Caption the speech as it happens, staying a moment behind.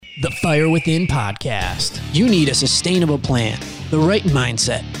The Fire Within podcast. You need a sustainable plan, the right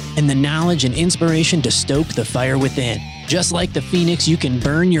mindset, and the knowledge and inspiration to stoke the fire within. Just like the phoenix, you can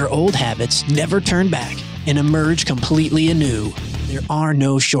burn your old habits, never turn back, and emerge completely anew. There are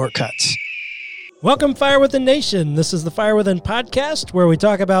no shortcuts. Welcome, Fire Within Nation. This is the Fire Within podcast, where we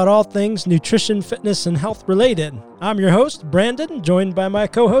talk about all things nutrition, fitness, and health related. I'm your host, Brandon, joined by my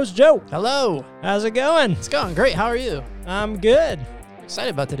co-host, Joe. Hello. How's it going? It's going great. How are you? I'm good.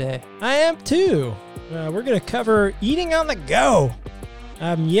 Excited about today. I am too. We're going to cover eating on the go.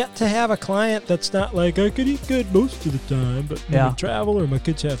 I'm yet to have a client that's not like, I could eat good most of the time, but when I travel or my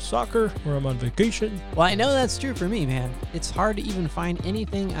kids have soccer or I'm on vacation. Well, I know that's true for me, man. It's hard to even find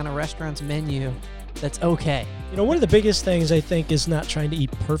anything on a restaurant's menu that's okay. You know, one of the biggest things I think is not trying to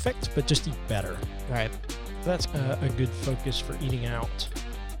eat perfect, but just eat better. Right. That's a good focus for eating out.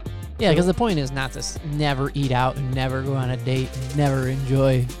 Yeah, because the point is not to never eat out and never go on a date and never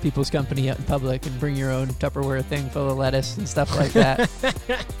enjoy people's company out in public and bring your own Tupperware thing full of lettuce and stuff like that.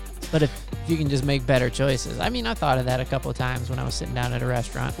 But if you can just make better choices. I mean, I thought of that a couple of times when I was sitting down at a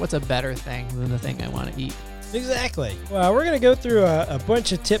restaurant. What's a better thing than the thing I want to eat? Exactly. Well, we're going to go through a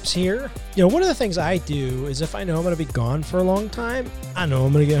bunch of tips here. You know, one of the things I do is if I know I'm going to be gone for a long time, I know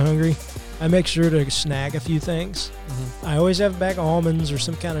I'm going to get hungry. I make sure to snag a few things. Mm-hmm. I always have a bag of almonds or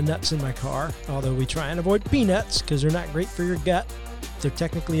some kind of nuts in my car, although we try and avoid peanuts because they're not great for your gut. They're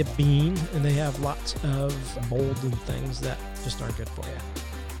technically a bean, and they have lots of mold and things that just aren't good for you.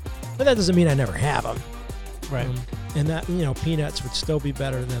 But that doesn't mean I never have them. Right. And that, you know, peanuts would still be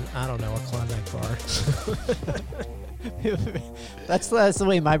better than, I don't know, a Klondike bar. That's the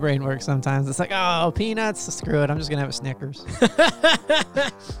way my brain works sometimes. It's like, oh, peanuts, screw it. I'm just going to have a Snickers.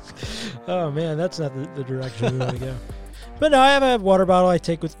 Oh, man, that's not the direction we want to go. But no, I have a water bottle I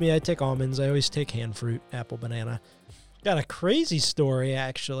take with me. I take almonds. I always take hand fruit, apple, banana. Got a crazy story,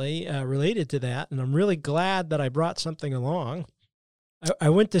 actually, related to that, and I'm really glad that I brought something along. I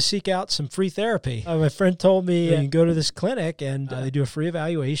went to seek out some free therapy. My friend told me you go to this clinic and they do a free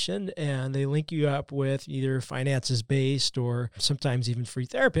evaluation and they link you up with either finances-based or sometimes even free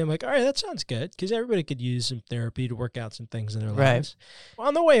therapy. I'm like, all right, that sounds good because everybody could use some therapy to work out some things in their lives.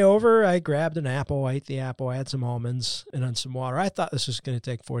 On the way over, I grabbed an apple. I ate the apple. I had some almonds and then some water. I thought this was going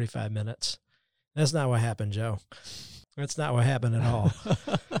to take 45 minutes. That's not what happened, Joe. That's not what happened at all.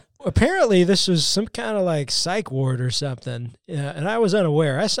 Apparently, this was some kind of like psych ward or something, and I was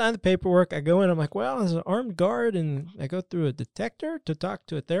unaware. I signed the paperwork. I go in. I'm like, well, there's an armed guard, and I go through a detector to talk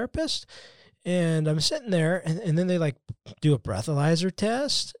to a therapist, and I'm sitting there, and then they like do a breathalyzer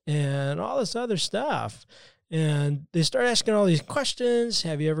test and all this other stuff, and they start asking all these questions.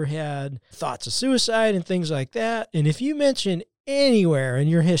 Have you ever had thoughts of suicide and things like that? And if you mention anywhere in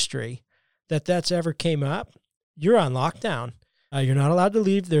your history that that's ever came up, you're on lockdown. You're not allowed to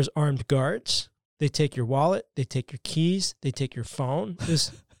leave. There's armed guards. They take your wallet. They take your keys. They take your phone. It's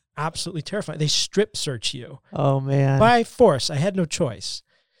absolutely terrifying. They strip search you. Oh, man. By force. I had no choice.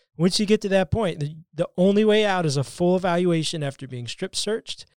 Once you get to that point, the only way out is a full evaluation after being strip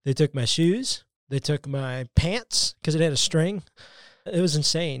searched. They took my shoes. They took my pants because it had a string. It was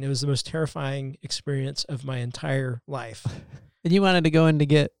insane. It was the most terrifying experience of my entire life. And you wanted to go in to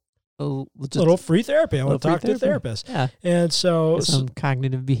get a little free therapy. I want to talk to a therapist. Yeah. And so some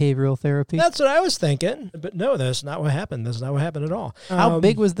cognitive behavioral therapy. That's what I was thinking. But no, that's not what happened. That's not what happened at all. How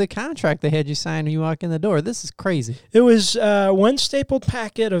big was the contract they had you sign when you walk in the door? This is crazy. It was one stapled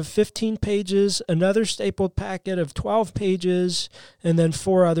packet of 15 pages, another stapled packet of 12 pages, and then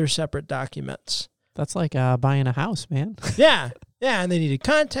 4 other separate documents. That's like buying a house, man. Yeah. Yeah. And they needed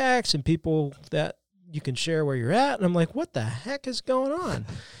contacts and people that you can share where you're at. And I'm like, what the heck is going on?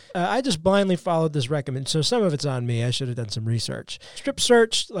 I just blindly followed this recommendation. So some of it's on me. I should have done some research. Strip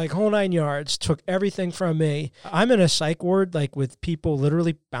search, like whole 9 yards, took everything from me. I'm in a psych ward, like with people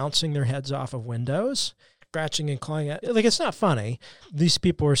literally bouncing their heads off of windows, scratching and clawing at. Like, it's not funny. These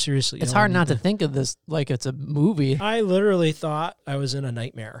people are seriously It's hard not to think of this like it's a movie. I literally thought I was in a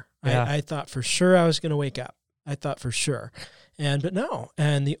nightmare. Yeah. I thought for sure I was going to wake up. I thought for sure. But no.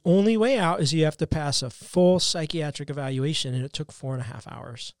 And the only way out is you have to pass a full psychiatric evaluation, and it took 4.5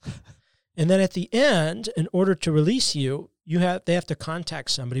 hours. And then at the end, in order to release you, they have to contact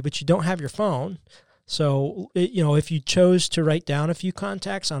somebody, but you don't have your phone. So, if you chose to write down a few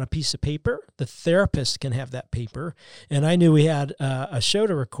contacts on a piece of paper, the therapist can have that paper. And I knew we had a show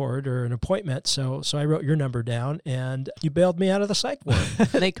to record or an appointment, so I wrote your number down, and you bailed me out of the psych ward.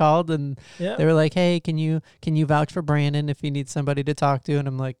 They called, and they were like, hey, can you vouch for Brandon if you need somebody to talk to? And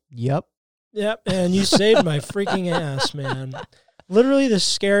I'm like, yep. Yep, and you saved my freaking ass, man. Literally the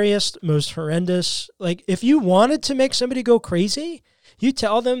scariest, most horrendous. Like, if you wanted to make somebody go crazy, You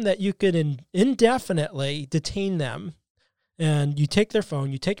tell them that you could indefinitely detain them, and you take their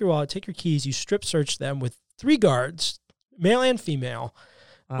phone, you take your wallet, take your keys, you strip search them with 3 guards, male and female,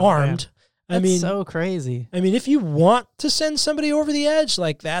 armed. Man. That's so crazy. I mean, if you want to send somebody over the edge,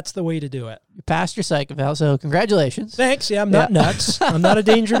 like, that's the way to do it. You passed your psych eval, so congratulations. Thanks. Yeah, I'm not nuts. I'm not a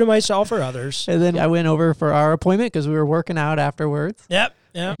danger to myself or others. And then I went over for our appointment because we were working out afterwards. Yep.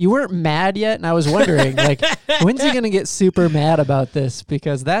 You weren't mad yet, and I was wondering, like, when's he going to get super mad about this?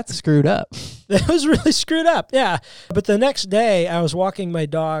 Because that's screwed up. That was really screwed up, yeah. But the next day, I was walking my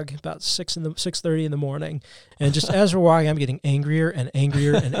dog about 6:30 in the morning, and just as we're walking, I'm getting angrier and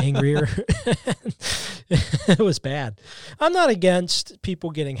angrier and angrier. It was bad. I'm not against people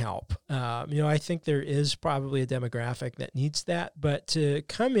getting help. I think there is probably a demographic that needs that, but to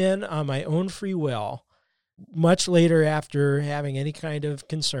come in on my own free will, much later after having any kind of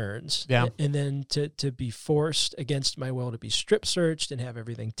concerns, and then to be forced against my will to be strip searched and have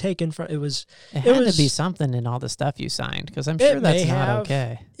everything taken from it was to be something in all the stuff you signed, because I'm sure that's not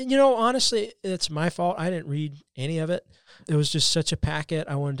okay. Honestly, it's my fault. I didn't read any of it. It was just such a packet.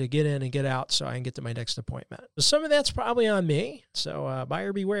 I wanted to get in and get out so I can get to my next appointment. Some of that's probably on me, so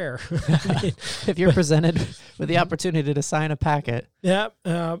buyer beware. If you're presented with the opportunity to sign a packet. Yeah,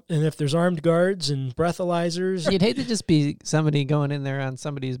 and if there's armed guards and breathalyzers. You'd hate to just be somebody going in there on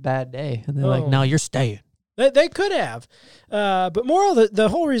somebody's bad day, and they're like, no, you're staying. They could have. But the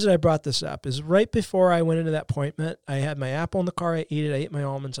whole reason I brought this up is right before I went into that appointment, I had my apple in the car, I ate it, I ate my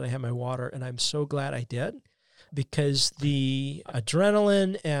almonds, and I had my water, and I'm so glad I did. Because the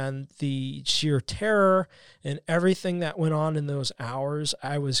adrenaline and the sheer terror and everything that went on in those hours,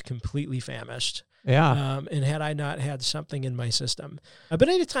 I was completely famished. Yeah. And had I not had something in my system. But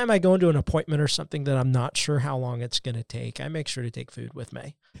anytime I go into an appointment or something that I'm not sure how long it's going to take, I make sure to take food with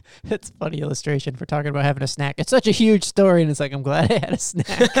me. It's a funny illustration for talking about having a snack. It's such a huge story, and it's like, I'm glad I had a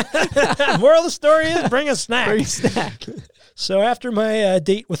snack. Moral of the story is bring a snack. Bring a snack. So after my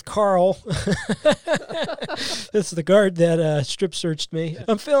date with Carl, that's the guard that strip searched me.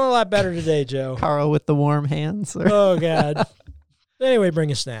 I'm feeling a lot better today, Joe. Carl with the warm hands. Oh, God. Anyway,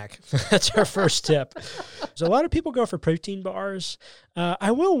 bring a snack. That's our first tip. So a lot of people go for protein bars.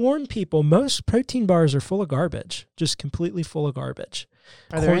 I will warn people, most protein bars are full of garbage, just completely full of garbage.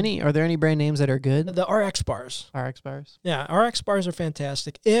 Are there any brand names that are good? The RX bars. RX bars? Yeah, RX bars are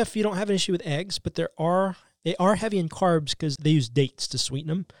fantastic if you don't have an issue with eggs, but they are heavy in carbs because they use dates to sweeten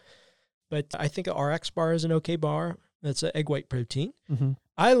them. But I think a RX bar is an okay bar. That's an egg white protein. Mm-hmm.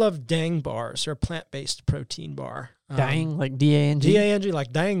 I love Dang bars. They're a plant-based protein bar. Dang, like D-A-N-G? D-A-N-G,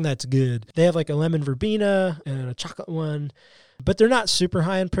 like Dang, that's good. They have like a lemon verbena and a chocolate one, but they're not super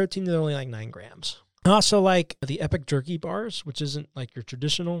high in protein. They're only like 9 grams. I also like the Epic Jerky bars, which isn't like your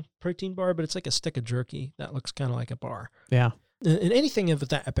traditional protein bar, but it's like a stick of jerky that looks kind of like a bar. Yeah. And anything with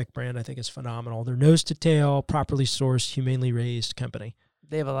that Epic brand, I think, is phenomenal. They're nose to tail, properly sourced, humanely raised company.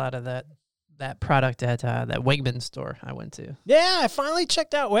 They have a lot of that product at that Wegmans store I went to. Yeah, I finally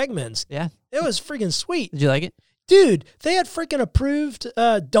checked out Wegmans. Yeah. It was freaking sweet. Did you like it? Dude, they had freaking approved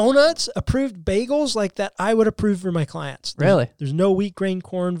donuts, approved bagels like that I would approve for my clients. There's no wheat, grain,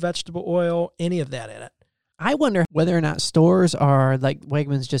 corn, vegetable oil, any of that in it. I wonder whether or not stores are like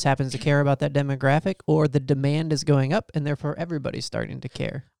Wegmans just happens to care about that demographic, or the demand is going up and therefore everybody's starting to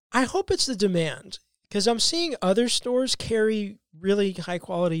care. I hope it's the demand, because I'm seeing other stores carry really high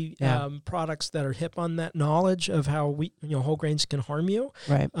quality products that are hip on that knowledge of how whole grains can harm you.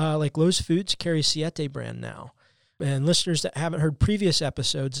 Right. Like Lowe's Foods carries Siete brand now. And listeners that haven't heard previous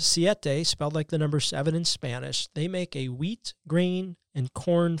episodes, Siete, spelled like the number 7 in Spanish, they make a wheat, grain, and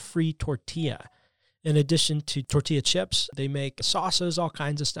corn-free tortilla. In addition to tortilla chips, they make sauces, all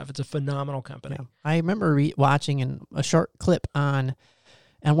kinds of stuff. It's a phenomenal company. Yeah. I remember watching a short clip on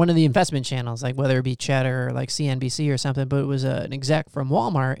one of the investment channels, like whether it be Cheddar or like CNBC or something, but it was an exec from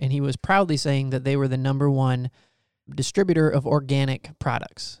Walmart, and he was proudly saying that they were the #1 distributor of organic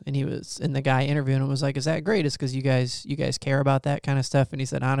products. And the guy interviewing him was like, "Is that great? It's because you guys care about that kind of stuff." And he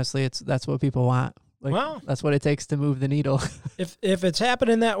said, "Honestly, that's what people want. Like, well, that's what it takes to move the needle." If it's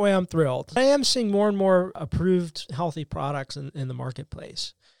happening that way, I'm thrilled. I am seeing more and more approved healthy products in the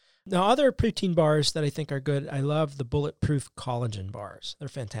marketplace. Now, other protein bars that I think are good, I love the Bulletproof collagen bars. They're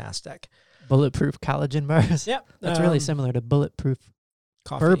fantastic. Bulletproof collagen bars? Yep. That's really similar to Bulletproof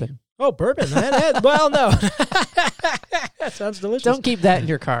coffee. Bourbon. Oh, bourbon. Well, no. That sounds delicious. Don't keep that in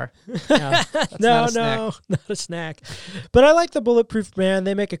your car. No, not a snack. But I like the Bulletproof brand.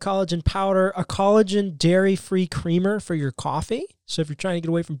 They make a collagen powder, a collagen dairy-free creamer for your coffee. So if you're trying to get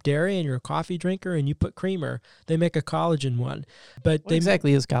away from dairy and you're a coffee drinker and you put creamer, they make a collagen one. But what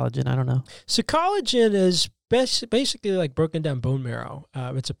exactly is collagen? I don't know. So collagen is basically like broken down bone marrow.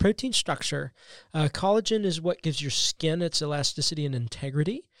 It's a protein structure. Collagen is what gives your skin its elasticity and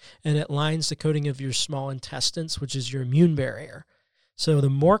integrity, and it lines the coating of your small intestines, which is your immune barrier. So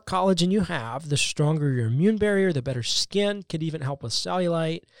the more collagen you have, the stronger your immune barrier, the better skin. Could even help with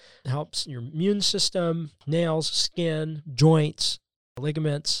cellulite. It helps your immune system, nails, skin, joints,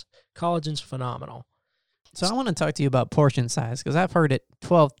 ligaments. Collagen's phenomenal. So I want to talk to you about portion size, because I've heard it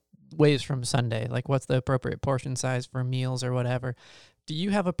 12 ways from Sunday. Like, what's the appropriate portion size for meals or whatever? Do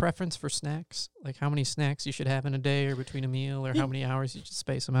you have a preference for snacks? Like how many snacks you should have in a day or between a meal, or how many hours you should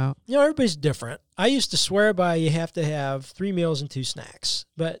space them out? Everybody's different. I used to swear by you have to have 3 meals and 2 snacks.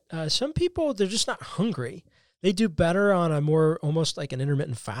 But some people, they're just not hungry. They do better on a more almost like an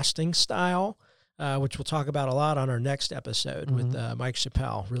intermittent fasting style, which we'll talk about a lot on our next episode with Mike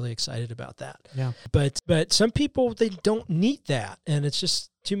Chappelle. Really excited about that. Yeah. But some people, they don't need that, and it's just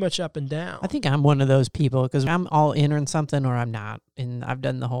too much up and down. I think I'm one of those people, because I'm all in on something or I'm not. And I've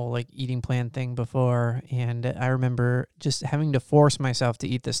done the whole like eating plan thing before, and I remember just having to force myself to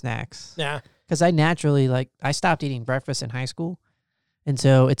eat the snacks. Yeah. Because I naturally, I stopped eating breakfast in high school. And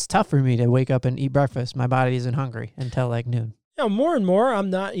so it's tough for me to wake up and eat breakfast. My body isn't hungry until like noon. More and more, I'm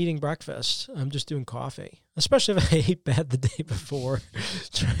not eating breakfast. I'm just doing coffee, especially if I ate bad the day before,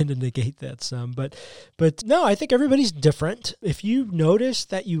 trying to negate that some. But no, I think everybody's different. If you notice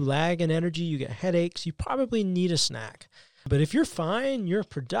that you lag in energy, you get headaches, you probably need a snack. But if you're fine, you're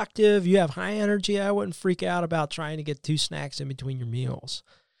productive, you have high energy, I wouldn't freak out about trying to get 2 snacks in between your meals.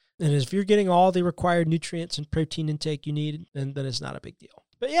 And if you're getting all the required nutrients and protein intake you need, then it's not a big deal.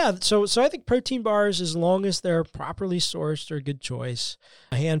 But yeah, so I think protein bars, as long as they're properly sourced, are a good choice.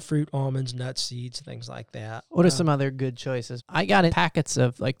 Hand fruit, almonds, nuts, seeds, things like that. What are some other good choices? I got packets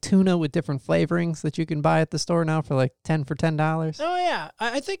of like tuna with different flavorings that you can buy at the store now for like $10. Oh yeah,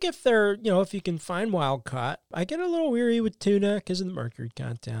 I think if they're, if you can find wild caught. I get a little weary with tuna because of the mercury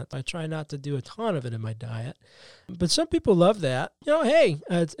content. I try not to do a ton of it in my diet, but some people love that. Hey,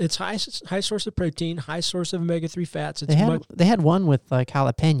 it's high source of protein, high source of omega-3 fats. They had one with like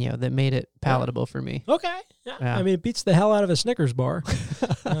jalapeno that made it palatable for me. Okay. Yeah. I mean, it beats the hell out of a Snickers bar.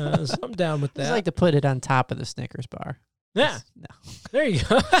 So I'm down with that. I just like to put it on top of the Snickers bar. Yeah. No. There you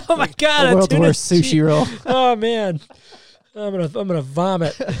go. Oh my God. The world's worst sushi roll. Oh man. I'm gonna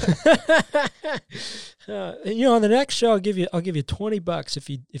vomit. On the next show, I'll give you $20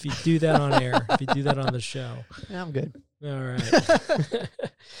 if you do that on air. If you do that on the show. Yeah, I'm good. All right.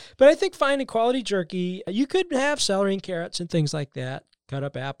 But I think finding quality jerky, you could have celery and carrots and things like that. Cut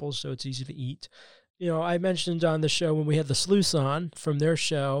up apples so it's easy to eat. I mentioned on the show when we had the Sleuths on from their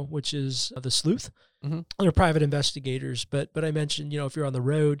show, which is The Sleuth. Mm-hmm. They're private investigators, but I mentioned, if you're on the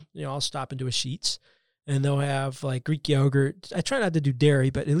road, I'll stop into a Sheetz. And they'll have like Greek yogurt. I try not to do dairy,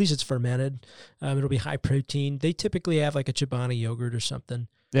 but at least it's fermented. It'll be high protein. They typically have like a Chobani yogurt or something.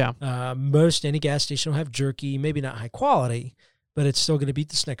 Yeah. Any gas station will have jerky, maybe not high quality, but it's still going to beat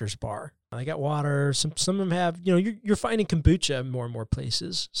the Snickers bar. I got water. Some of them have, you're finding kombucha in more and more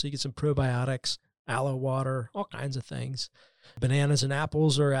places. So you get some probiotics, aloe water, all kinds of things. Bananas and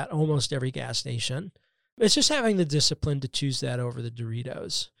apples are at almost every gas station. It's just having the discipline to choose that over the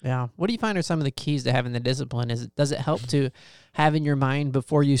Doritos. Yeah. What do you find are some of the keys to having the discipline? Does it help to have in your mind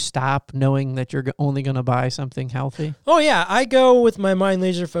before you stop, knowing that you're only going to buy something healthy? Oh, yeah. I go with my mind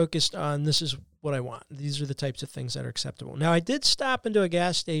laser focused on this is what I want. These are the types of things that are acceptable. Now, I did stop into a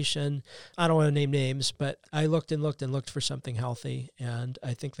gas station. I don't want to name names, but I looked and looked and looked for something healthy. And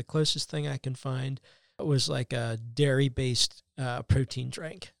I think the closest thing I can find was like a dairy-based protein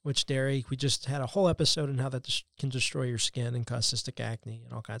drink, which dairy, we just had a whole episode on how that can destroy your skin and cause cystic acne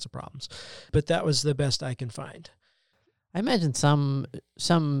and all kinds of problems. But that was the best I can find. I imagine some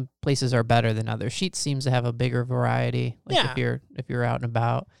places are better than others. Sheetz seems to have a bigger variety, if you're out and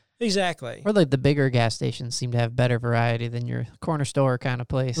about. Exactly. Or like the bigger gas stations seem to have better variety than your corner store kind of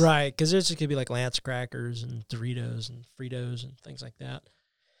place. Right, because there's could be like Lance crackers and Doritos and Fritos and things like that.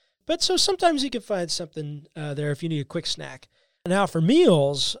 But so sometimes you can find something there if you need a quick snack. Now for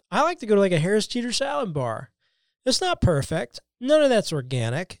meals, I like to go to like a Harris Teeter salad bar. It's not perfect. None of that's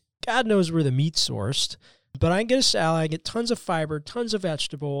organic. God knows where the meat's sourced. But I can get a salad. I get tons of fiber, tons of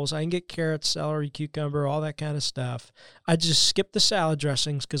vegetables. I can get carrots, celery, cucumber, all that kind of stuff. I just skip the salad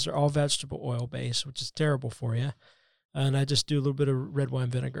dressings because they're all vegetable oil based, which is terrible for you. And I just do a little bit of red wine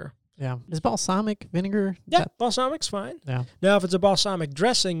vinegar. Yeah. Is balsamic vinegar? Yeah, balsamic's fine. Yeah. Now, if it's a balsamic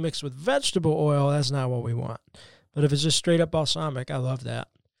dressing mixed with vegetable oil, that's not what we want. But if it's just straight up balsamic, I love that.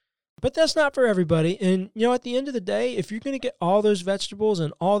 But that's not for everybody. And, at the end of the day, if you're going to get all those vegetables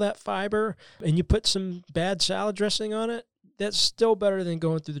and all that fiber and you put some bad salad dressing on it, that's still better than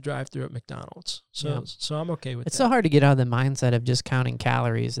going through the drive-thru at McDonald's. So I'm okay with It's that. so hard to get out of the mindset of just counting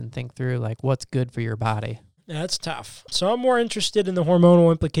calories and think through like what's good for your body. Yeah, it's tough. So I'm more interested in the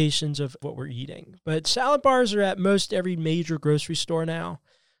hormonal implications of what we're eating. But salad bars are at most every major grocery store now.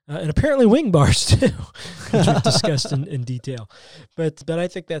 And apparently wing bars too, which we've discussed in detail. But I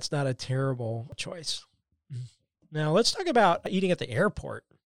think that's not a terrible choice. Now let's talk about eating at the airport.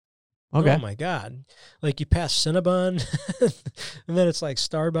 Okay. Oh my God. Like you pass Cinnabon and then it's like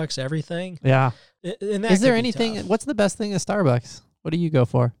Starbucks everything. Yeah. And that Is there could be anything, tough. what's the best thing at Starbucks? What do you go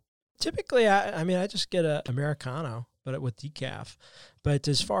for? Typically, I just get a Americano, but with decaf. But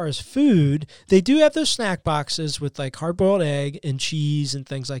as far as food, they do have those snack boxes with like hard-boiled egg and cheese and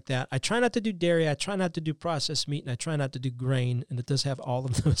things like that. I try not to do dairy. I try not to do processed meat, and I try not to do grain. And it does have all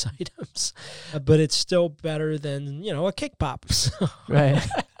of those items. But it's still better than, a Cake Pop. Right.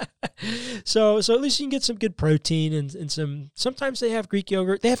 So at least you can get some good protein and sometimes they have Greek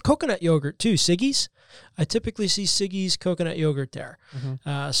yogurt. They have coconut yogurt too, Siggy's. I typically see Siggy's coconut yogurt there.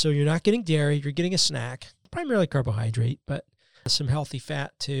 Mm-hmm. So you're not getting dairy, you're getting a snack, primarily carbohydrate, but some healthy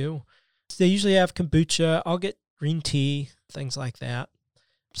fat too. They usually have kombucha. I'll get green tea, things like that.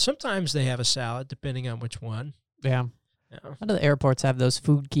 Sometimes they have a salad, depending on which one. Yeah. Yeah. A lot of the airports have those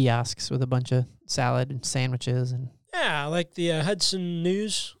food kiosks with a bunch of salad and sandwiches and Yeah, like the Hudson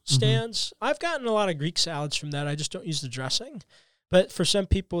News stands. I've gotten a lot of Greek salads from that. I just don't use the dressing. But for some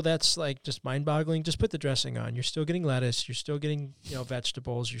people, that's like just mind-boggling. Just put the dressing on. You're still getting lettuce. You're still getting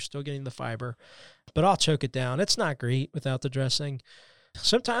vegetables. You're still getting the fiber. But I'll choke it down. It's not great without the dressing.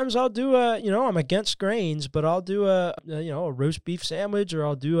 Sometimes I'll do I'm against grains, but I'll do a roast beef sandwich or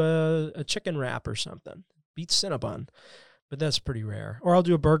I'll do a chicken wrap or something. Beat Cinnabon. But that's pretty rare. Or I'll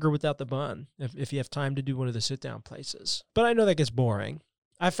do a burger without the bun if you have time to do one of the sit-down places. But I know that gets boring.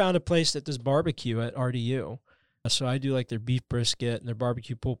 I found a place that does barbecue at RDU. So I do like their beef brisket and their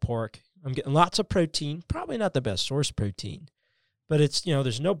barbecue pulled pork. I'm getting lots of protein, probably not the best source protein. But it's,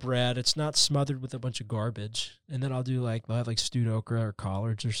 there's no bread. It's not smothered with a bunch of garbage. And then I'll have like stewed okra or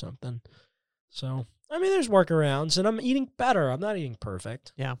collards or something. So, there's workarounds and I'm eating better. I'm not eating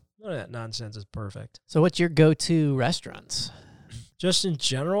perfect. yeah. None of that nonsense is perfect. So what's your go-to restaurants? Just in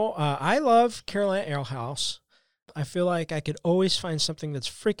general, I love Carolina Ale House. I feel like I could always find something that's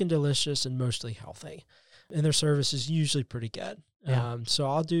freaking delicious and mostly healthy. And their service is usually pretty good. Yeah. So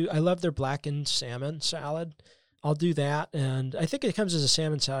I love their blackened salmon salad. I'll do that. And I think it comes as a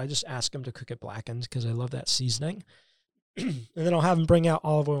salmon salad. I just ask them to cook it blackened because I love that seasoning. And then I'll have them bring out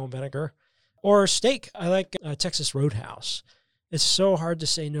olive oil and vinegar. Or steak. I like Texas Roadhouse. It's so hard to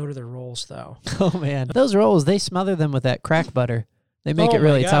say no to their rolls, though. Oh, man. Those rolls, they smother them with that crack butter. They make it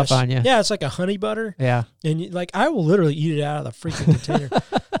really tough on you. Yeah, it's like a honey butter. Yeah. And I will literally eat it out of the freaking container.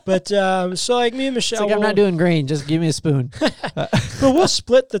 But so like me and Michelle. It's like, I'm not doing grain. Just give me a spoon. But we'll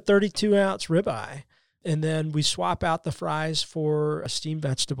split the 32-ounce ribeye. And then we swap out the fries for steamed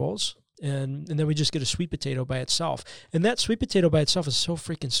vegetables. And then we just get a sweet potato by itself. And that sweet potato by itself is so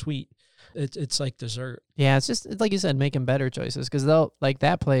freaking sweet. It's like dessert. Yeah, it's like you said, making better choices because they'll like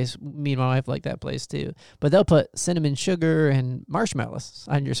that place. Me and my wife like that place too, but they'll put cinnamon sugar and marshmallows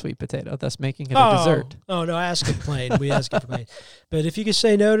on your sweet potato, thus making it a dessert. Oh no, ask it plain. We ask it plain. But if you could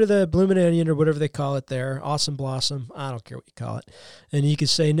say no to the bloomin' onion or whatever they call it there, awesome blossom, I don't care what you call it, and you could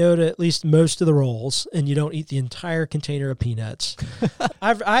say no to at least most of the rolls, and you don't eat the entire container of peanuts.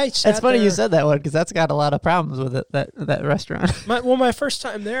 It's funny you said that one because that's got a lot of problems with it. That restaurant. My first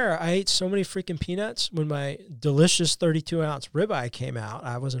time there, I ate so many freaking peanuts. When my delicious 32-ounce ribeye came out,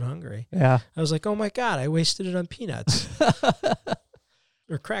 I wasn't hungry. Yeah. I was like, oh my God, I wasted it on peanuts.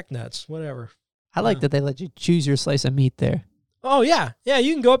 Or crack nuts, whatever. I like that they let you choose your slice of meat there. Oh, yeah. Yeah,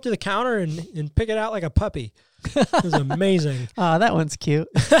 you can go up to the counter and pick it out like a puppy. It was amazing. Oh, that one's cute.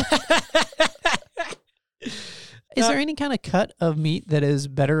 Is there any kind of cut of meat that is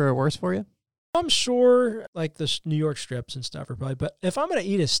better or worse for you? I'm sure like the New York strips and stuff are probably, but if I'm going to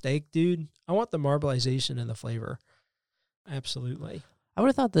eat a steak, dude, I want the marbleization and the flavor. Absolutely. I would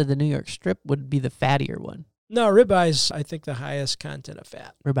have thought that the New York strip would be the fattier one. No, ribeyes, I think the highest content of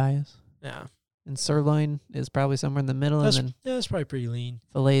fat. Ribeye is. Yeah. And sirloin is probably somewhere in the middle, and then that's probably pretty lean.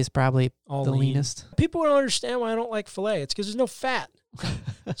 filet is probably All the lean. leanest. People don't understand why I don't like filet. It's because there's no fat.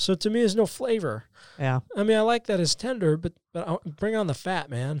 So to me, there's no flavor. Yeah. I mean, I like that it's tender, but bring on the fat,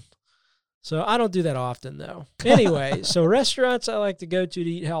 man. So I don't do that often, though. Anyway, so restaurants I like to go to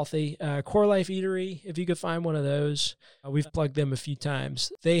eat healthy. Core Life Eatery, if you could find one of those. We've plugged them a few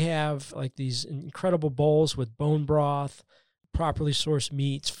times. They have like these incredible bowls with bone broth, properly sourced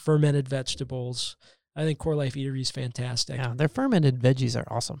meats, fermented vegetables. I think Core Life Eatery is fantastic. Yeah, their fermented veggies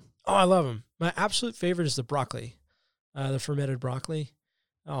are awesome. Oh, I love them. My absolute favorite is the broccoli. the fermented broccoli.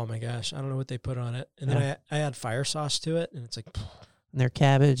 Oh my gosh, I don't know what they put on it. And then I add fire sauce to it, and it's like... And their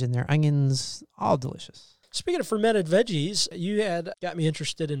cabbage and their onions, all delicious. Speaking of fermented veggies, you had got me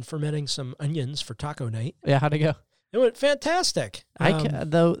interested in fermenting some onions for taco night. Yeah, how'd it go? It went fantastic.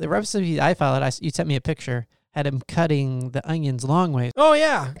 Though the recipe I followed, you sent me a picture, had him cutting the onions long ways. Oh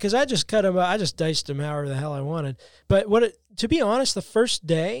yeah, because I just cut them. I just diced them however the hell I wanted. But to be honest, the first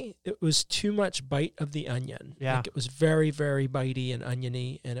day it was too much bite of the onion. Yeah, like it was very, very bitey and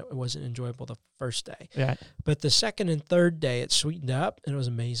oniony, and it wasn't enjoyable the first day. Yeah, but the second and third day it sweetened up, and it was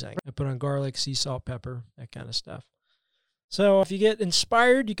amazing. I put on garlic, sea salt, pepper, that kind of stuff. So if you get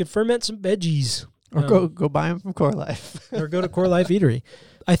inspired, you could ferment some veggies. Or go buy them from Core Life. Or go to Core Life Eatery.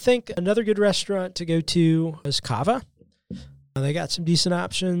 I think another good restaurant to go to is Cava. They got some decent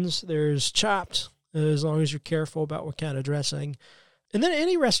options. There's Chopped, as long as you're careful about what kind of dressing. And then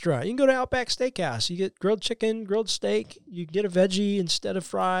any restaurant. You can go to Outback Steakhouse. You get grilled chicken, grilled steak. You get a veggie instead of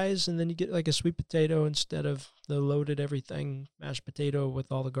fries, and then you get like a sweet potato instead of the loaded everything mashed potato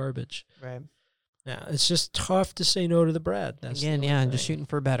with all the garbage. Right. Yeah, it's just tough to say no to the bread. And just shooting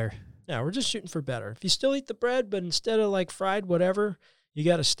for better. Yeah, we're just shooting for better. If you still eat the bread, but instead of like fried whatever, you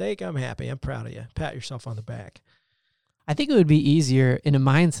got a steak, I'm happy. I'm proud of you. Pat yourself on the back. I think it would be easier in a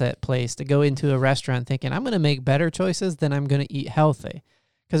mindset place to go into a restaurant thinking, I'm going to make better choices than I'm going to eat healthy.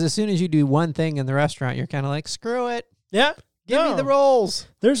 Because as soon as you do one thing in the restaurant, you're kind of like, screw it. Yeah. Give me the rolls.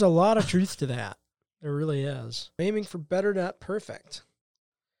 There's a lot of truth to that. There really is. Aiming for better, not perfect.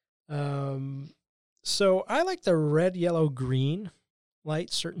 So I like the red, yellow, green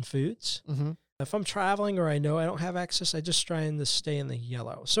light certain foods. Mm-hmm. If I'm traveling or I know I don't have access, I just try and stay in the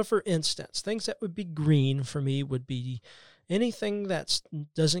yellow. So for instance, things that would be green for me would be anything that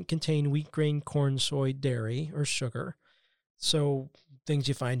doesn't contain wheat, grain, corn, soy, dairy, or sugar. So things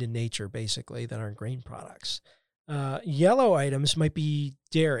you find in nature, basically, that aren't grain products. Yellow items might be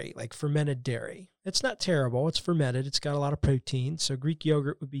dairy, like fermented dairy. It's not terrible. It's fermented. It's got a lot of protein. So Greek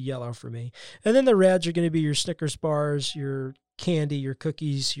yogurt would be yellow for me. And then the reds are going to be your Snickers bars, your candy, your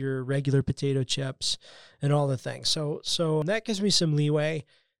cookies, your regular potato chips, and all the things. So that gives me some leeway.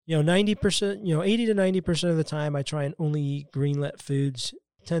 90%, 80 to 90% of the time I try and only eat green lit foods.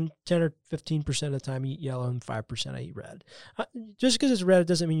 10 or 15% of the time I eat yellow, and 5% I eat red. Just because it's red, it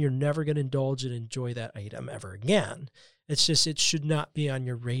doesn't mean you're never going to indulge and enjoy that item ever again. It's just it should not be on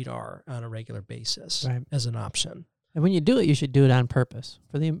your radar on a regular basis as an option. And when you do it, you should do it on purpose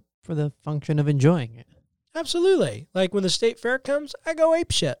for the function of enjoying it. Absolutely. Like when the state fair comes, I go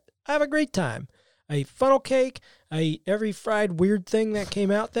ape shit. I have a great time. I eat funnel cake. I eat every fried weird thing that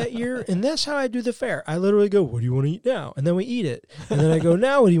came out that year. And that's how I do the fair. I literally go, what do you want to eat now? And then we eat it. And then I go,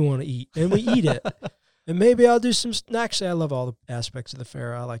 now what do you want to eat? And we eat it. And maybe I'll do some, actually I love all the aspects of the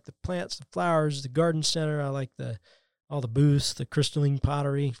fair. I like the plants, the flowers, the garden center. I like all the booths, the crystalline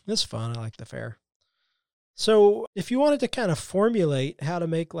pottery. It's fun. I like the fair. So if you wanted to kind of formulate how to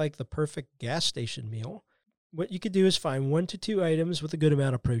make like the perfect gas station meal, what you could do is find 1 to 2 items with a good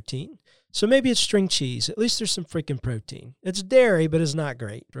amount of protein. So maybe it's string cheese. At least there's some freaking protein. It's dairy, but it's not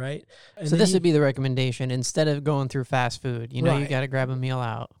great, right? And so this would be the recommendation. Instead of going through fast food, you got to grab a meal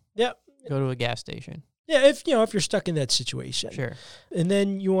out. Yep. Go to a gas station. Yeah, if you're stuck in that situation. Sure. And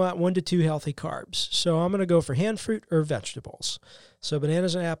then you want 1 to 2 healthy carbs. So I'm going to go for hand fruit or vegetables. So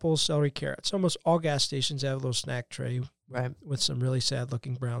bananas and apples, celery, carrots. Almost all gas stations have a little snack tray with some really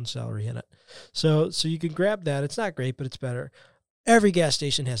sad-looking brown celery in it. So you can grab that. It's not great, but it's better. Every gas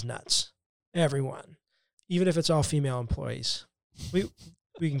station has nuts. Everyone. Even if it's all female employees. We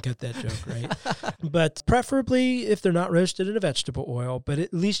can cut that joke, right? But preferably if they're not roasted in a vegetable oil, but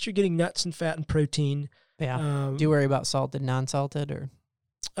at least you're getting nuts and fat and protein. Yeah. Do you worry about salted, non-salted, or?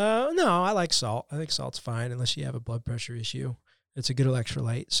 No, I like salt. I think salt's fine unless you have a blood pressure issue. It's a good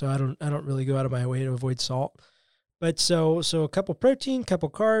electrolyte, so I don't really go out of my way to avoid salt. But so a couple protein, couple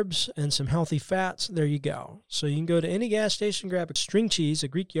carbs, and some healthy fats. There you go. So you can go to any gas station, grab a string cheese, a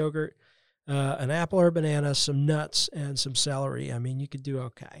Greek yogurt, an apple or a banana, some nuts, and some celery. I mean, you could do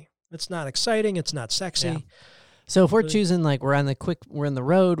okay. It's not exciting. It's not sexy. Yeah. So if we're choosing, like we're in the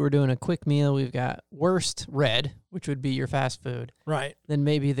road, we're doing a quick meal, we've got worst red, which would be your fast food. Right. Then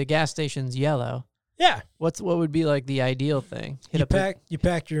maybe the gas station's yellow. Yeah. What would be like the ideal thing? You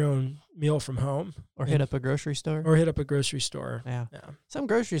packed your own meal from home. Or hit up a grocery store. Yeah. Some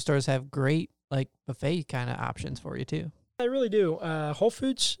grocery stores have great like buffet kind of options for you too. I really do. Whole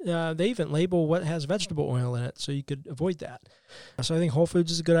Foods, they even label what has vegetable oil in it, so you could avoid that. So I think Whole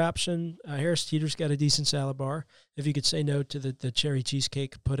Foods is a good option. Harris Teeter's got a decent salad bar. If you could say no to the cherry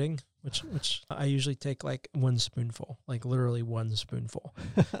cheesecake pudding, which I usually take like one spoonful, like literally one spoonful.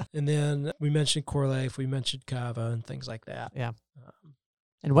 And then we mentioned Core Life, we mentioned Cava and things like that. Yeah.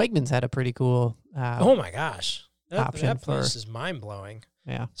 And Wegmans had a pretty cool oh my gosh. That place for, is mind-blowing.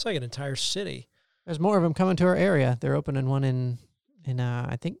 Yeah. It's like an entire city. There's more of them coming to our area. They're opening one in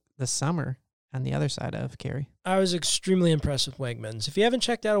I think the summer on the other side of Cary. I was extremely impressed with Wegmans. If you haven't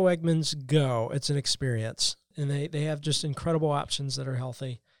checked out a Wegmans, go. It's an experience. And they have just incredible options that are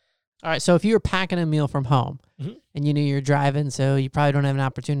healthy. All right, so if you were packing a meal from home and you knew you're driving, so you probably don't have an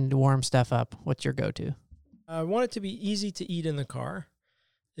opportunity to warm stuff up, what's your go-to? I want it to be easy to eat in the car.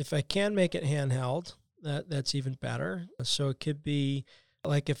 If I can make it handheld, that's even better. So it could be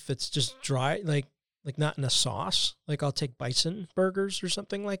like if it's just dry, like not in a sauce, like I'll take bison burgers or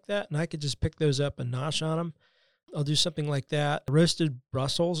something like that, and I could just pick those up and nosh on them. I'll do something like that. Roasted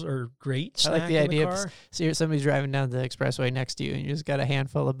Brussels are great snack. I like the idea of somebody's driving down the expressway next to you and you just got a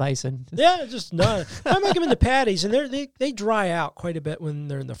handful of bison. Yeah, just not. I make them into patties, and they dry out quite a bit when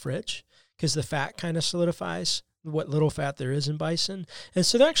they're in the fridge because the fat kind of solidifies what little fat there is in bison, and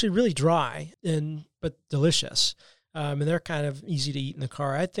so they're actually really dry but delicious. And they're kind of easy to eat in the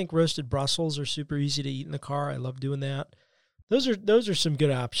car. I think roasted Brussels are super easy to eat in the car. I love doing that. Those are some good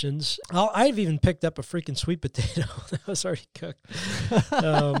options. I've even picked up a freaking sweet potato that was already cooked.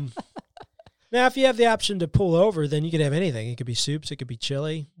 Now, if you have the option to pull over, then you could have anything. It could be soups, it could be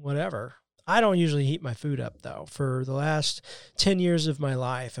chili, whatever. I don't usually heat my food up, though. For the last 10 years of my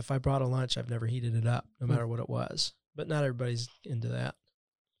life, if I brought a lunch, I've never heated it up, no matter what it was. But not everybody's into that.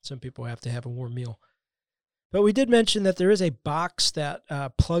 Some people have to have a warm meal. But we did mention that there is a box that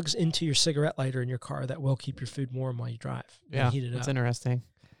plugs into your cigarette lighter in your car that will keep your food warm while you drive. Yeah, heat it that's up. interesting.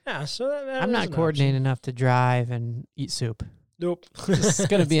 Yeah, so that I'm not coordinated enough to drive and eat soup. Nope. It's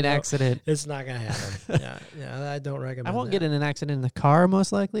going to be an accident. It's not going to happen. Yeah, I don't recommend I won't get in an accident in the car,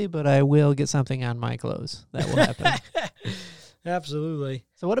 most likely, but I will get something on my clothes. That will happen. Absolutely.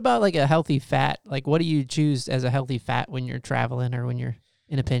 So what about like a healthy fat? Like what do you choose as a healthy fat when you're traveling or when you're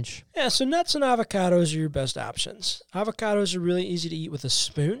in a pinch? Yeah, so nuts and avocados are your best options. Avocados are really easy to eat with a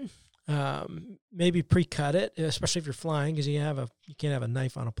spoon. Maybe pre-cut it, especially if you're flying, because you can't have a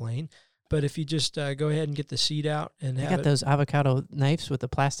knife on a plane. But if you just go ahead and get the seed out and I got those avocado knives with the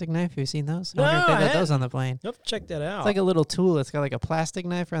plastic knife. Have you seen those? No, I wonder if they got those on the plane. Nope, check that out. It's like a little tool. It's got like a plastic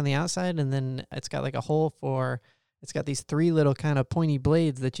knife around the outside, and then it's got like a hole it's got these 3 little kind of pointy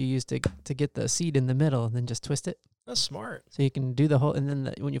blades that you use to get the seed in the middle, and then just twist it. That's smart. So you can do the whole, and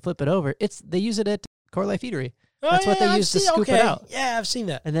then when you flip it over, they use it at Core Life Eatery. That's what they use to scoop it out. Yeah, I've seen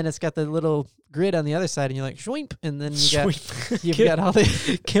that. And then it's got the little grid on the other side, and you're like, shwimp, and then you've got all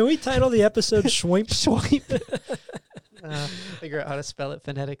the... Can we title the episode Shwimp? Shwimp. Figure out how to spell it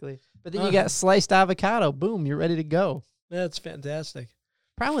phonetically. But then you got sliced avocado. Boom, you're ready to go. That's fantastic.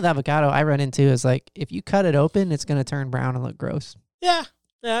 Problem with avocado I run into is like, if you cut it open, it's going to turn brown and look gross. Yeah,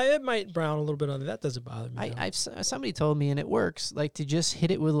 it might brown a little bit on there. That doesn't bother me. Somebody told me, and it works, like to just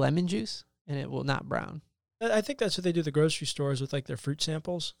hit it with lemon juice, and it will not brown. I think that's what they do at the grocery stores with like their fruit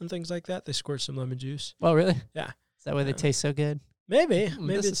samples and things like that. They squirt some lemon juice. Oh, really? Yeah. Is that why they taste so good? Maybe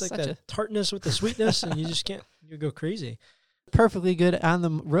it's like that tartness with the sweetness, and you go crazy. Perfectly good on the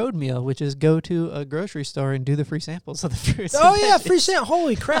road meal, which is go to a grocery store and do the free samples of the fruits. Oh, yeah, free sample.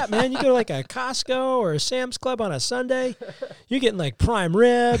 Holy crap, man. You go to like a Costco or a Sam's Club on a Sunday, you're getting like prime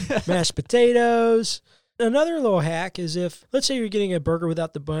rib, mashed potatoes. Another little hack is if, let's say you're getting a burger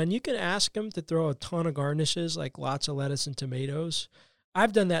without the bun, you can ask them to throw a ton of garnishes, like lots of lettuce and tomatoes.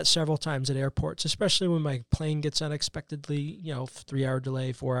 I've done that several times at airports, especially when my plane gets unexpectedly, 3-hour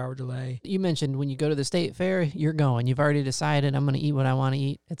delay, 4-hour delay. You mentioned when you go to the state fair, you're going. You've already decided I'm going to eat what I want to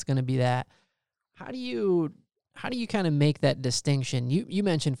eat. It's going to be that. How do you kind of make that distinction? You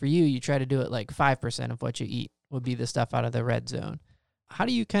mentioned for you try to do it like 5% of what you eat would be the stuff out of the red zone. How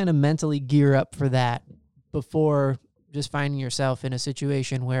do you kind of mentally gear up for that before just finding yourself in a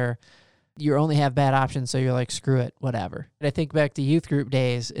situation where you only have bad options, so you're like, screw it, whatever. And I think back to youth group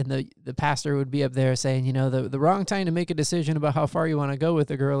days, and the pastor would be up there saying, the wrong time to make a decision about how far you want to go with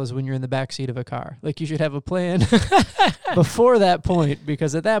a girl is when you're in the back seat of a car. Like, you should have a plan before that point,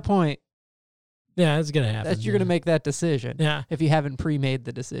 because at that point, yeah, it's going to happen. You're going to make that decision. Yeah. If you haven't pre-made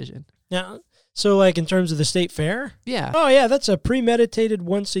the decision. Yeah. So, like, in terms of the state fair? Yeah. Oh, yeah, that's a premeditated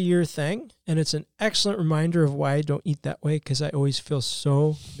once-a-year thing. And it's an excellent reminder of why I don't eat that way, because I always feel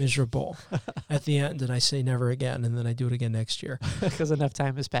so miserable at the end, and I say never again, and then I do it again next year. Because enough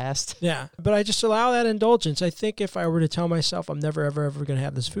time has passed. Yeah, but I just allow that indulgence. I think if I were to tell myself I'm never, ever, ever going to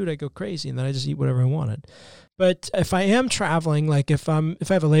have this food, I'd go crazy, and then I just eat whatever I wanted. But if I am traveling, like if I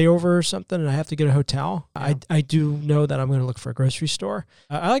have a layover or something and I have to get a hotel, Yeah. I do know that I'm going to look for a grocery store.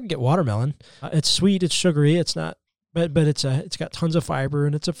 I like to get watermelon. It's sweet, it's sugary, it's not, but it's got tons of fiber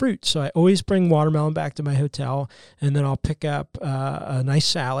and it's a fruit. So I always bring watermelon back to my hotel, and then I'll pick up a nice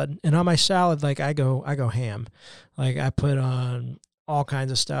salad. And on my salad, like I go ham. Like I put on all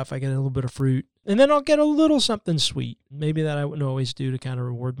kinds of stuff. I get a little bit of fruit, and then I'll get a little something sweet. Maybe that I wouldn't always do to kind of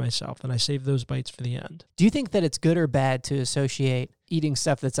reward myself. And I save those bites for the end. Do you think that it's good or bad to associate eating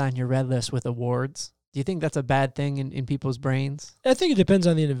stuff that's on your red list with awards? Do you think that's a bad thing in people's brains? I think it depends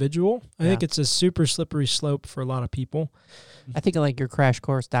on the individual. I Yeah. think it's a super slippery slope for a lot of people. I think like your crash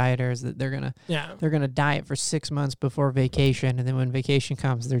course dieters, that they're gonna diet for 6 months before vacation, and then when vacation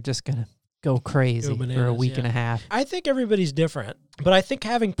comes, they're just gonna go crazy for a bananas, week yeah. and a half. I think everybody's different, but I think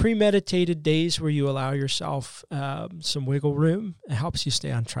having premeditated days where you allow yourself some wiggle room, it helps you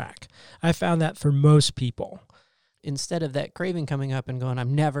stay on track. I found that for most people. Instead of that craving coming up and going,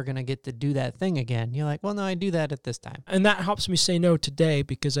 I'm never going to get to do that thing again. You're like, well, no, I do that at this time. And that helps me say no today,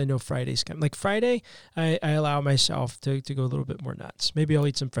 because I know Friday's coming. Like Friday, I allow myself to go a little bit more nuts. Maybe I'll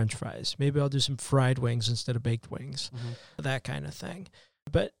eat some French fries. Maybe I'll do some fried wings instead of baked wings, that kind of thing.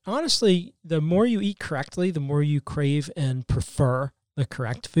 But honestly, the more you eat correctly, the more you crave and prefer the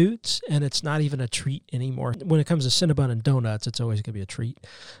correct foods, and it's not even a treat anymore. When it comes to Cinnabon and donuts, it's always going to be a treat.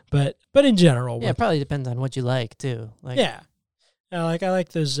 But in general, Yeah, it probably depends on what you like, too. Like, yeah. I like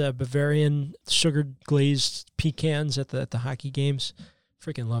those Bavarian sugared glazed pecans at the hockey games.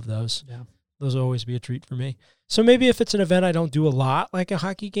 Freaking love those. Yeah. Those will always be a treat for me. So maybe if it's an event I don't do a lot, like a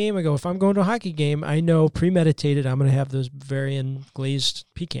hockey game, I go, if I'm going to a hockey game, I know premeditated I'm going to have those Bavarian glazed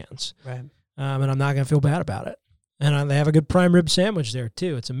pecans. Right. And I'm not going to feel bad about it. And they have a good prime rib sandwich there,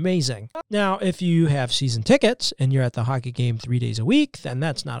 too. It's amazing. Now, if you have season tickets and you're at the hockey game 3 days a week, then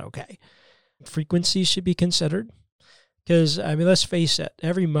that's not okay. Frequency should be considered. Because, I mean, let's face it,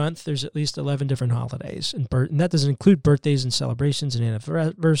 every month there's at least 11 different holidays. And that doesn't include birthdays and celebrations and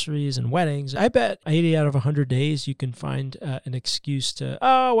anniversaries and weddings. I bet 80 out of 100 days you can find an excuse to,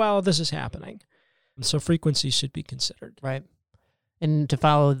 oh, well, this is happening. So frequency should be considered. Right. And to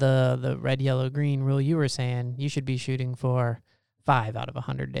follow the red, yellow, green rule you were saying, you should be shooting for 5 out of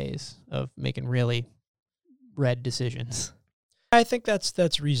 100 days of making really red decisions. I think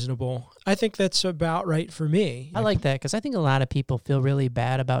that's reasonable. I think that's about right for me. I like that, because I think a lot of people feel really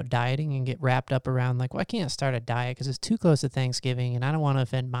bad about dieting and get wrapped up around like, well, I can't start a diet because it's too close to Thanksgiving, and I don't want to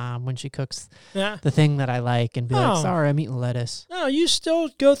offend Mom when she cooks Yeah. the thing that I like, and be like, Oh. sorry, I'm eating lettuce. No, you still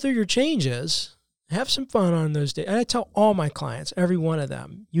go through your changes. Have some fun on those days. And I tell all my clients, every one of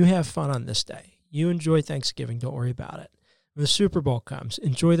them, you have fun on this day. You enjoy Thanksgiving. Don't worry about it. When the Super Bowl comes,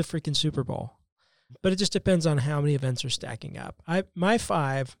 enjoy the freaking Super Bowl. But it just depends on how many events are stacking up. My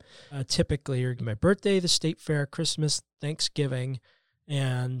 5 typically are my birthday, the state fair, Christmas, Thanksgiving,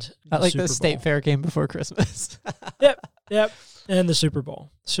 and I like Super the state Bowl. fair came before Christmas. Yep. And the Super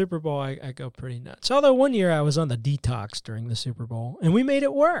Bowl. Super Bowl, I go pretty nuts. Although one year I was on the detox during the Super Bowl, and we made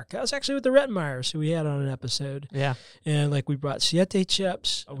it work. I was actually with the Rettenmeyers, who we had on an episode. Yeah. And like we brought Siete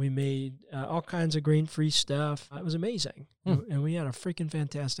chips. We made all kinds of grain-free stuff. It was amazing. And we had a freaking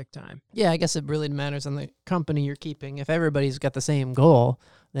fantastic time. Yeah, I guess it really matters on the company you're keeping. If everybody's got the same goal,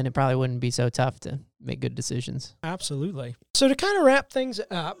 then it probably wouldn't be so tough to make good decisions. Absolutely. So to kind of wrap things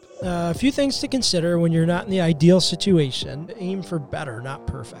up, a few things to consider when you're not in the ideal situation. Aim for better, not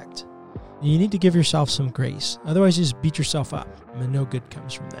perfect. You need to give yourself some grace. Otherwise, you just beat yourself up, and no good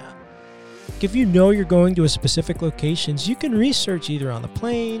comes from that. If you know you're going to a specific locations, you can research either on the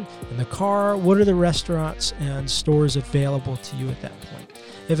plane, in the car, what are the restaurants and stores available to you at that point.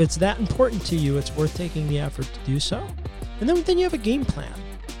 If it's that important to you, it's worth taking the effort to do so. And then you have a game plan.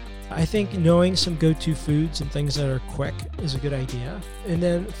 I think knowing some go-to foods and things that are quick is a good idea. And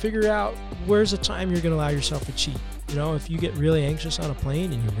then figure out where's the time you're going to allow yourself to cheat. You know, if you get really anxious on a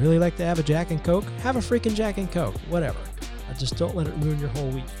plane and you really like to have a Jack and Coke, have a freaking Jack and Coke, whatever. Just don't let it ruin your whole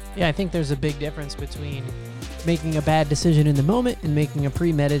week. Yeah, I think there's a big difference between making a bad decision in the moment and making a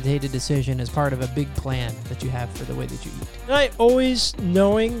premeditated decision as part of a big plan that you have for the way that you eat. And I always,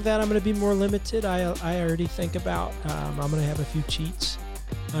 knowing that I'm going to be more limited, I already think about I'm going to have a few cheats.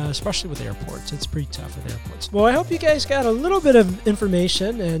 especially with airports. It's pretty tough with airports. Well, I hope you guys got a little bit of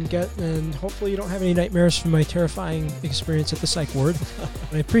information and hopefully you don't have any nightmares from my terrifying experience at the psych ward.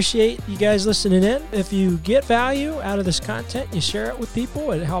 I appreciate you guys listening in. If you get value out of this content, you share it with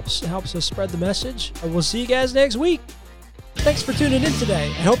people. It helps us spread the message. We'll see you guys next week. Thanks for tuning in today.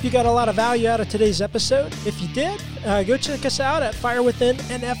 I hope you got a lot of value out of today's episode. If you did, go check us out at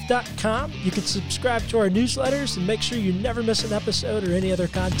firewithinnf.com. You can subscribe to our newsletters and make sure you never miss an episode or any other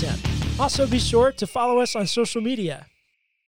content. Also, be sure to follow us on social media.